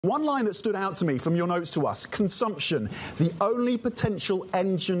One line that stood out to me from your notes to us: consumption. The only potential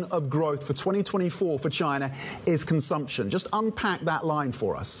engine of growth for 2024 for China is consumption. Just unpack that line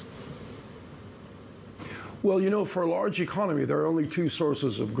for us. Well, you know, for a large economy, there are only two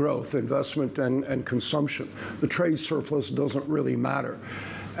sources of growth: investment and consumption. The trade surplus doesn't really matter.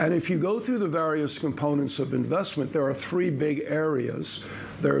 And if you go through the various components of investment, there are three big areas.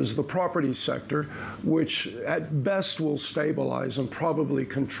 There's the property sector, which at best will stabilize and probably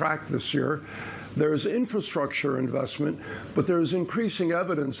contract this year. There's infrastructure investment, but there's increasing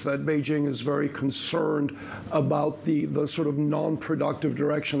evidence that Beijing is very concerned about the sort of non-productive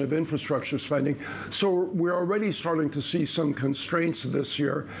direction of infrastructure spending. So we're already starting to see some constraints this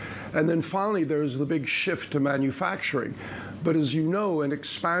year. And then finally, there's the big shift to manufacturing. But as you know, an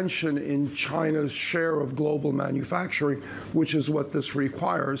expansion in China's share of global manufacturing, which is what this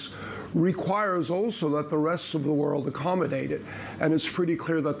requires also that the rest of the world accommodate it. And it's pretty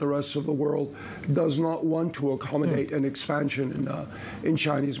clear that the rest of the world does not want to accommodate an expansion in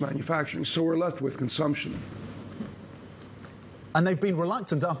Chinese manufacturing. So we're left with consumption. And they've been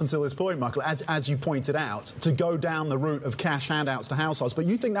reluctant up until this point, Michael, as you pointed out, to go down the route of cash handouts to households. But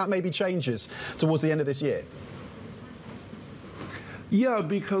you think that maybe changes towards the end of this year? Yeah,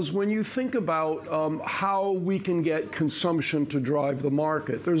 because when you think about how we can get consumption to drive the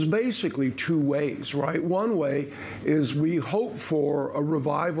market, there's basically two ways, right? One way is we hope for a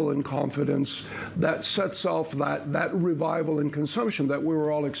revival in confidence that sets off that revival in consumption that we were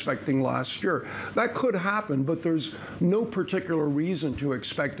all expecting last year. That could happen, but there's no particular reason to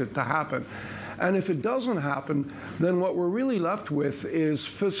expect it to happen. And if it doesn't happen, then what we're really left with is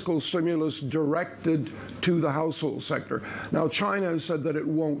fiscal stimulus directed to the household sector. Now, China has said that it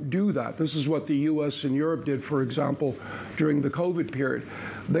won't do that. This is what the US and Europe did, for example, during the COVID period.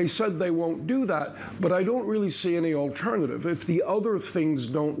 They said they won't do that, but I don't really see any alternative. If the other things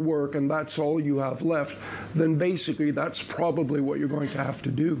don't work and that's all you have left, then basically that's probably what you're going to have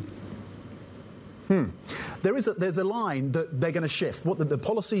to do. There's a line that they're going to shift. What the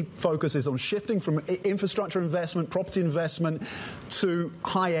policy focus is on shifting from infrastructure investment, property investment, to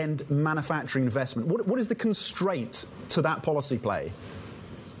high-end manufacturing investment. What is the constraint to that policy play?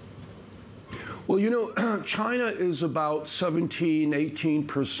 Well, you know, China is about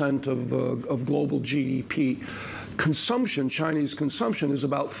 17–18% of global GDP. Consumption, Chinese consumption, is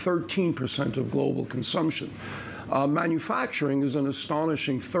about 13% of global consumption. Manufacturing is an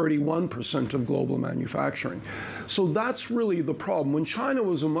astonishing 31% of global manufacturing. So that's really the problem. When China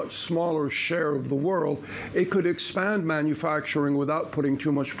was a much smaller share of the world, it could expand manufacturing without putting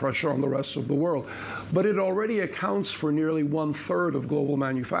too much pressure on the rest of the world. But it already accounts for nearly 1/3 of global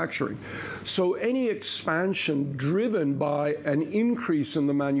manufacturing. So any expansion driven by an increase in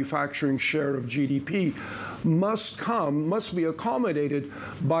the manufacturing share of GDP must be accommodated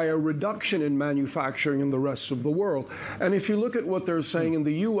by a reduction in manufacturing in the rest of the world. And if you look at what they're saying in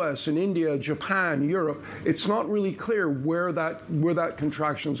the US, in India, Japan, Europe, it's not really clear where that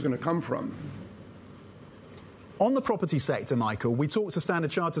contraction is going to come from. On the property sector, Michael, we talked to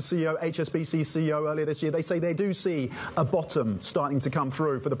Standard Chartered CEO, HSBC CEO earlier this year. They say they do see a bottom starting to come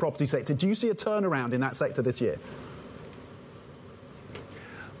through for the property sector. Do you see a turnaround in that sector this year?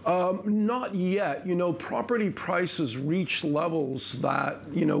 Not yet. You know, property prices reached levels that,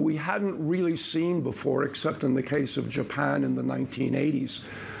 you know, we hadn't really seen before, except in the case of Japan in the 1980s.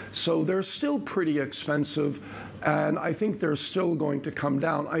 So they're still pretty expensive, and I think they're still going to come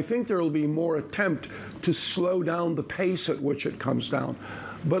down. I think there will be more attempt to slow down the pace at which it comes down.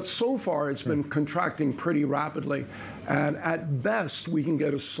 But so far, it's been contracting pretty rapidly, and at best, we can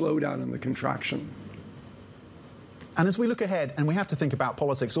get a slowdown in the contraction. And as we look ahead, and we have to think about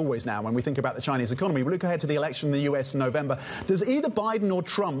politics always now when we think about the Chinese economy, we look ahead to the election in the US in November. Does either Biden or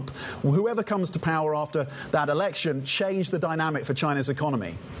Trump, whoever comes to power after that election, change the dynamic for China's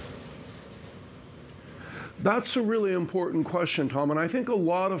economy? That's a really important question, Tom, and I think a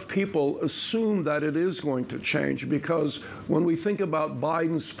lot of people assume that it is going to change because when we think about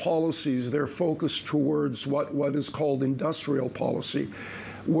Biden's policies, they're focused towards what is called industrial policy.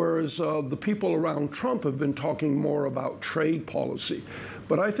 Whereas the people around Trump have been talking more about trade policy.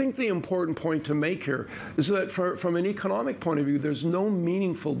 But I think the important point to make here is that from an economic point of view, there's no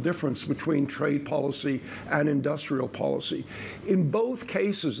meaningful difference between trade policy and industrial policy. In both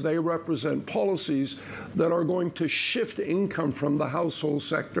cases, they represent policies that are going to shift income from the household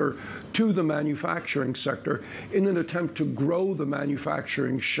sector to the manufacturing sector in an attempt to grow the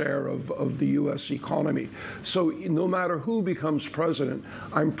manufacturing share of the U.S. economy. So no matter who becomes president,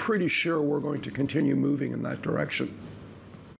 I'm pretty sure we're going to continue moving in that direction.